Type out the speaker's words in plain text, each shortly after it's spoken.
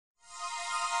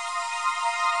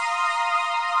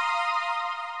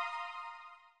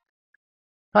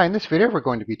Hi, in this video we're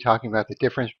going to be talking about the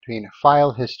difference between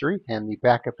file history and the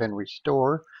backup and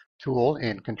restore tool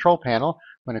in Control Panel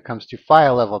when it comes to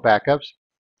file level backups.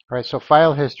 All right, so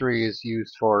file history is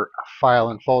used for file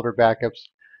and folder backups,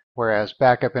 whereas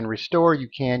backup and restore, you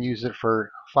can use it for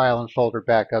file and folder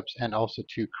backups and also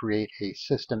to create a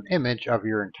system image of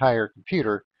your entire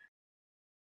computer.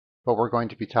 But we're going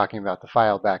to be talking about the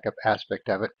file backup aspect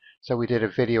of it. So we did a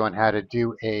video on how to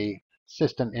do a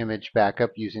system image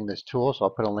backup using this tool, so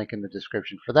I'll put a link in the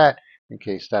description for that in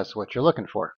case that's what you're looking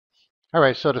for. All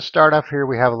right, so to start off here,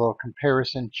 we have a little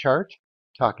comparison chart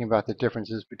talking about the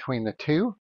differences between the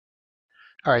two.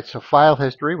 All right, so file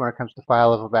history, when it comes to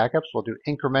file level backups, we'll do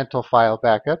incremental file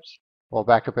backups. We'll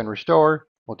backup and restore.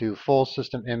 We'll do full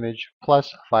system image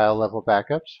plus file level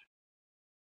backups.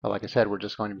 But like I said, we're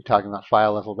just going to be talking about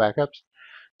file level backups.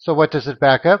 So what does it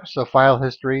back up? So file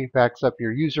history backs up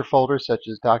your user folders such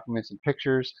as documents and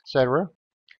pictures, etc.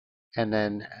 And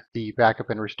then the backup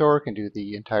and restore can do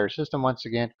the entire system once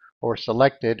again, or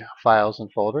selected files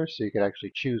and folders. So you could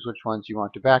actually choose which ones you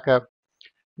want to back up.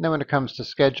 And then when it comes to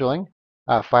scheduling,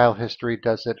 file history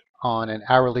does it on an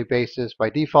hourly basis. By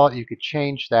default, you could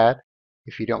change that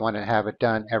if you don't want to have it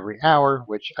done every hour,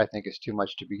 which I think is too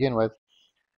much to begin with.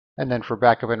 And then for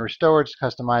backup and restore, it's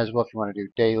customizable if you want to do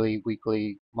daily,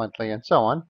 weekly, monthly, and so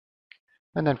on.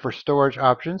 And then for storage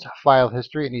options, file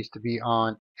history, it needs to be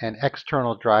on an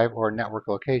external drive or network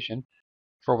location.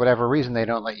 For whatever reason, they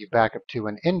don't let you back up to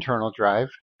an internal drive.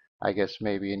 I guess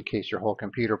maybe in case your whole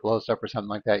computer blows up or something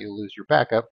like that, you'll lose your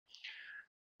backup.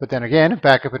 But then again,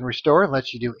 backup and restore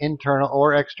lets you do internal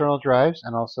or external drives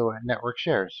and also network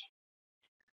shares.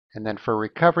 And then for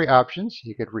recovery options,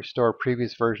 you could restore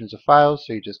previous versions of files.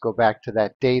 So you just go back to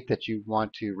that date that you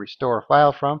want to restore a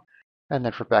file from. And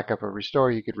then for backup or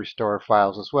restore, you could restore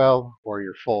files as well, or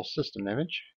your full system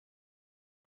image.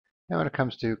 And when it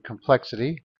comes to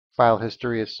complexity, file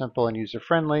history is simple and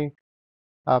user-friendly.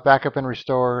 Backup and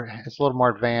restore is a little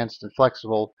more advanced and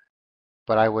flexible,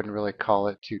 but I wouldn't really call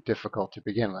it too difficult to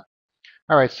begin with.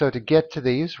 All right, so to get to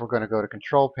these, we're going to go to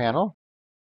Control Panel.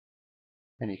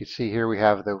 And you can see here we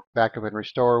have the backup and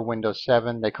restore Windows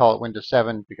 7. They call it Windows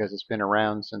 7 because it's been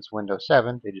around since Windows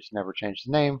 7. They just never changed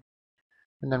the name.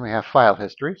 And then we have file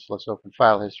history. So let's open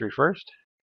file history first.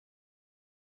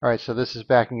 All right, so this is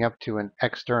backing up to an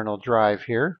external drive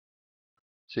here.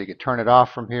 So you can turn it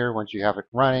off from here once you have it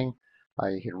running.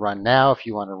 You can run now if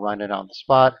you want to run it on the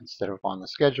spot instead of on the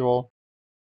schedule.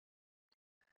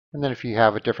 And then if you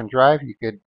have a different drive, you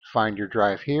could find your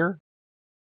drive here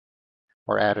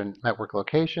or add a network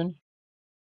location.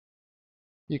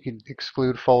 You can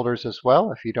exclude folders as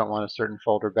well if you don't want a certain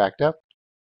folder backed up,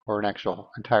 or an actual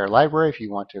entire library if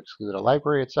you want to exclude a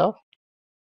library itself.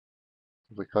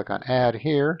 If we click on Add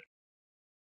here,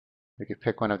 we could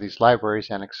pick one of these libraries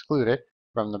and exclude it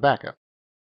from the backup.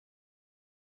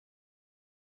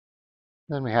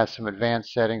 Then we have some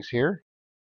advanced settings here.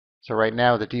 So right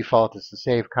now the default is to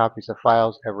save copies of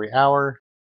files every hour.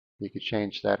 You could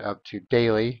change that up to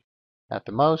daily at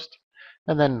the most.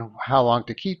 And then how long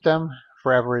to keep them.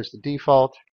 Forever is the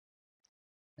default.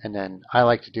 And then I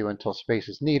like to do until space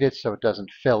is needed so it doesn't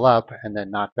fill up and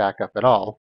then not back up at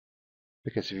all.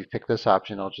 Because if you pick this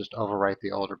option, it'll just overwrite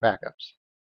the older backups.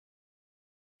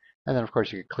 And then of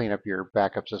course you can clean up your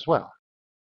backups as well.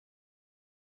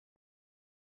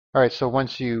 All right, so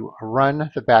once you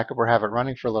run the backup or have it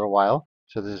running for a little while,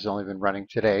 so this has only been running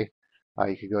today,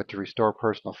 you could go to Restore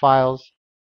Personal Files,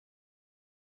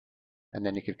 and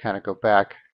then you could kind of go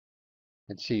back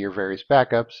and see your various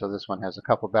backups. So this one has a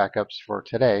couple backups for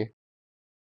today.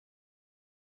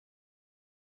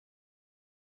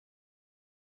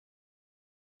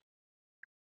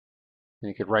 And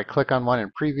you could right click on one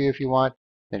and preview if you want.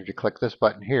 Then if you click this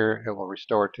button here, it will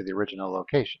restore it to the original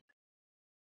location.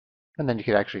 And then you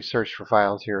could actually search for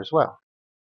files here as well.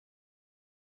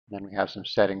 And then we have some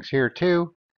settings here too.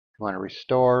 If you want to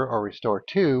restore or restore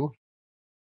to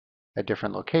a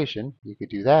different location, you could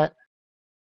do that.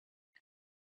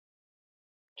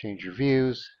 Change your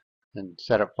views and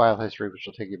set up file history, which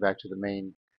will take you back to the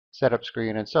main setup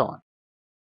screen and so on.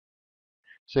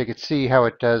 So you can see how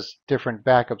it does different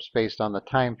backups based on the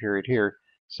time period here.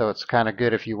 So it's kind of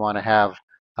good if you want to have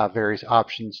various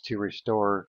options to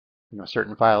restore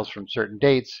certain files from certain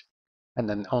dates, and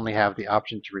then only have the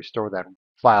option to restore that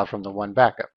file from the one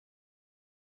backup.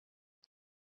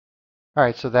 All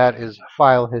right, so that is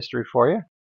file history for you.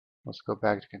 Let's go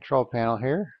back to Control Panel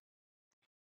here.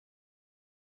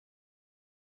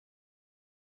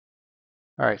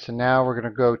 All right, so now we're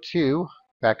going to go to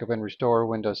Backup and Restore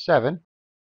Windows 7.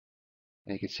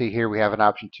 And you can see here we have an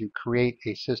option to create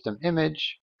a system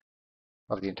image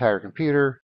of the entire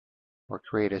computer, or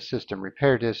create a system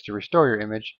repair disk to restore your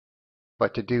image.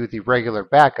 But to do the regular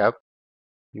backup,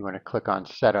 you want to click on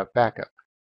Setup Backup.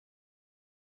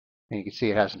 And you can see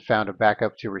it hasn't found a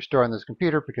backup to restore on this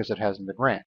computer because it hasn't been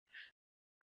ran.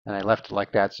 And I left it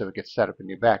like that so it gets set up a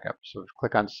new backup. So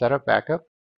click on Setup Backup.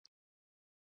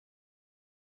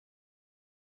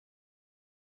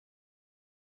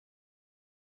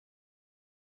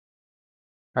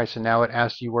 All right, so now it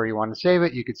asks you where you want to save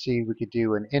it. You could see we could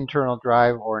do an internal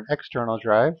drive or an external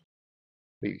drive,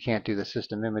 but you can't do the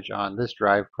system image on this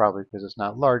drive probably because it's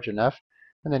not large enough.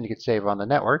 And then you could save on the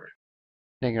network.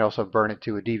 Then you can also burn it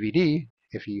to a DVD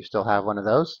if you still have one of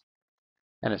those,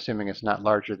 and assuming it's not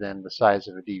larger than the size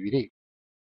of a DVD.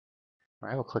 All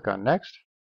right, we'll click on Next.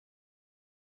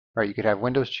 All right, you could have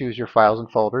Windows choose your files and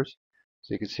folders.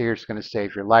 So you can see here it's going to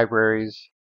save your libraries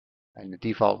and the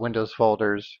default Windows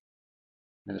folders.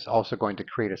 And it's also going to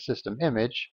create a system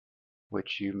image,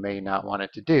 which you may not want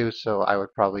it to do. So I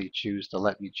would probably choose the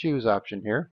Let Me Choose option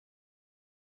here.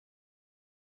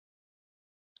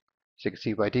 So you can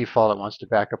see by default it wants to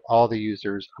back up all the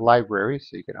user's libraries.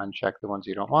 So you can uncheck the ones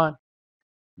you don't want.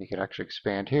 You can actually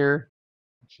expand here.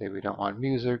 Say we don't want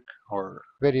music or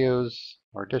videos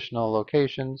or additional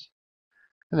locations.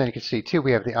 And then you can see too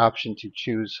we have the option to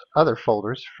choose other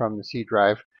folders from the C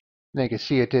drive. And then you can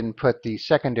see it didn't put the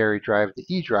secondary drive, the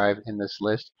E drive, in this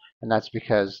list, and that's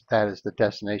because that is the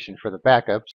destination for the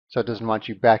backups. So it doesn't want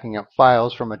you backing up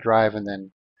files from a drive and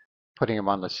then putting them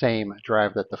on the same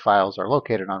drive that the files are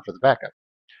located on for the backup.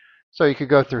 So you could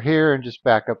go through here and just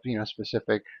back up,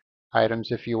 specific items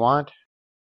if you want.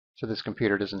 So this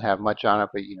computer doesn't have much on it,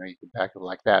 but you can back it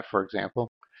like that, for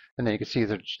example. And then you can see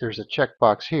that there's a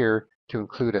checkbox here to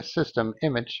include a system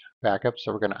image backup.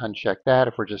 So we're going to uncheck that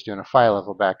if we're just doing a file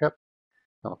level backup.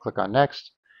 And we'll click on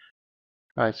Next.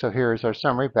 All right, so here is our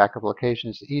summary. Backup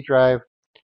location is the E drive.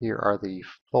 Here are the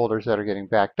folders that are getting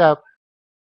backed up.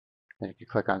 Then you can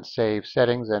click on Save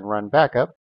Settings and Run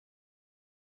Backup.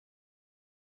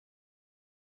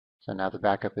 So now the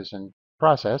backup is in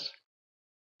process.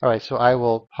 All right, so I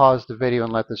will pause the video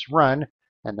and let this run,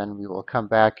 and then we will come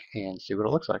back and see what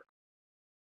it looks like.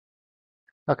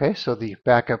 Okay, so the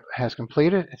backup has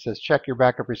completed. It says check your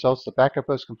backup results. The backup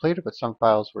was completed, but some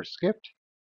files were skipped.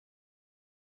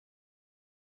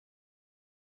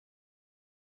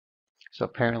 So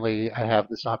apparently I have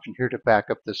this option here to back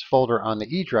up this folder on the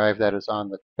E drive that is on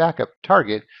the backup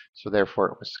target, so therefore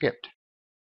it was skipped.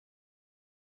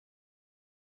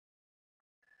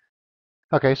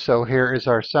 Okay, so here is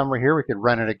our summary here. We could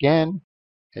run it again.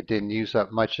 It didn't use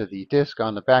up much of the disk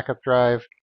on the backup drive.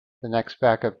 The next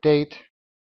backup date.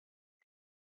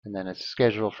 And then it's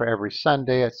scheduled for every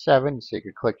Sunday at 7, so you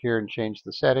could click here and change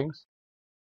the settings.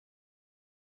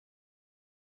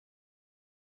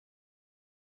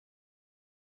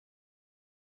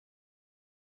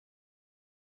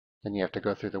 Then you have to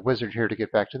go through the wizard here to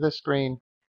get back to this screen,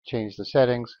 change the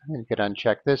settings, and you could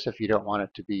uncheck this if you don't want it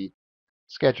to be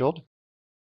scheduled.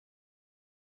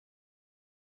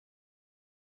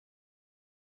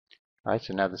 All right,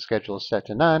 so now the schedule is set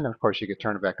to none. Of course, you could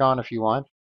turn it back on if you want,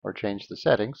 or change the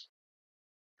settings.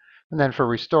 And then for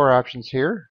restore options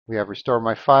here, we have restore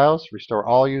my files, restore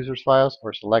all users' files,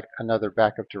 or select another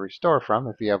backup to restore from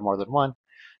if you have more than one.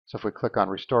 So if we click on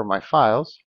restore my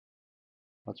files,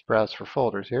 let's browse for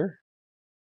folders here.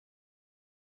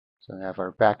 So we have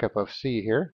our backup of C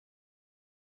here.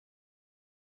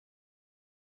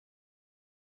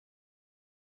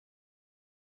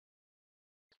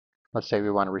 Let's say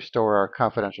we want to restore our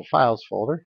confidential files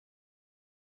folder.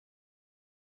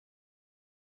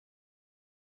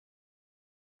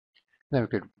 Then we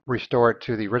could restore it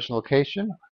to the original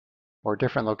location or a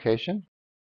different location.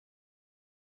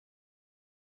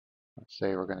 Let's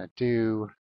say we're going to do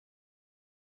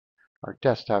our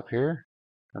desktop here.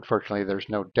 Unfortunately, there's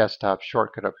no desktop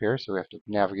shortcut up here, so we have to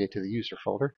navigate to the user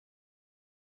folder.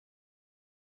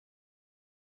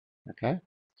 Okay,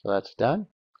 so that's done.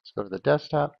 Let's go to the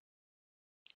desktop.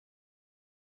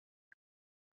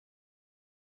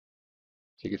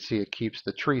 So you can see it keeps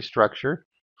the tree structure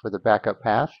for the backup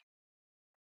path.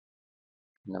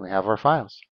 And then we have our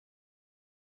files.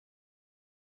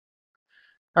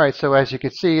 All right, so as you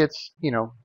can see, it's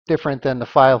different than the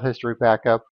file history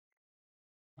backup.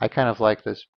 I kind of like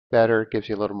this better. It gives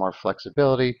you a little more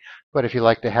flexibility. But if you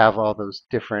like to have all those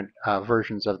different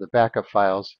versions of the backup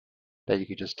files that you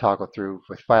could just toggle through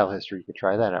with file history, you could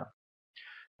try that out.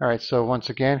 All right, so once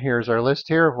again, here's our list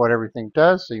here of what everything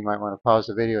does. So you might want to pause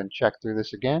the video and check through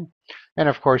this again. And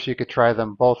of course, you could try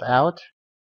them both out,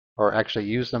 or actually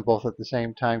use them both at the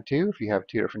same time too, if you have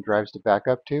two different drives to back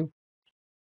up to.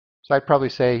 So I'd probably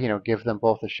say, give them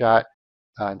both a shot.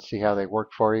 and see how they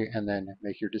work for you, and then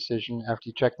make your decision after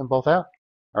you check them both out.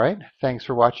 All right, thanks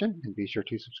for watching, and be sure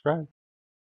to subscribe.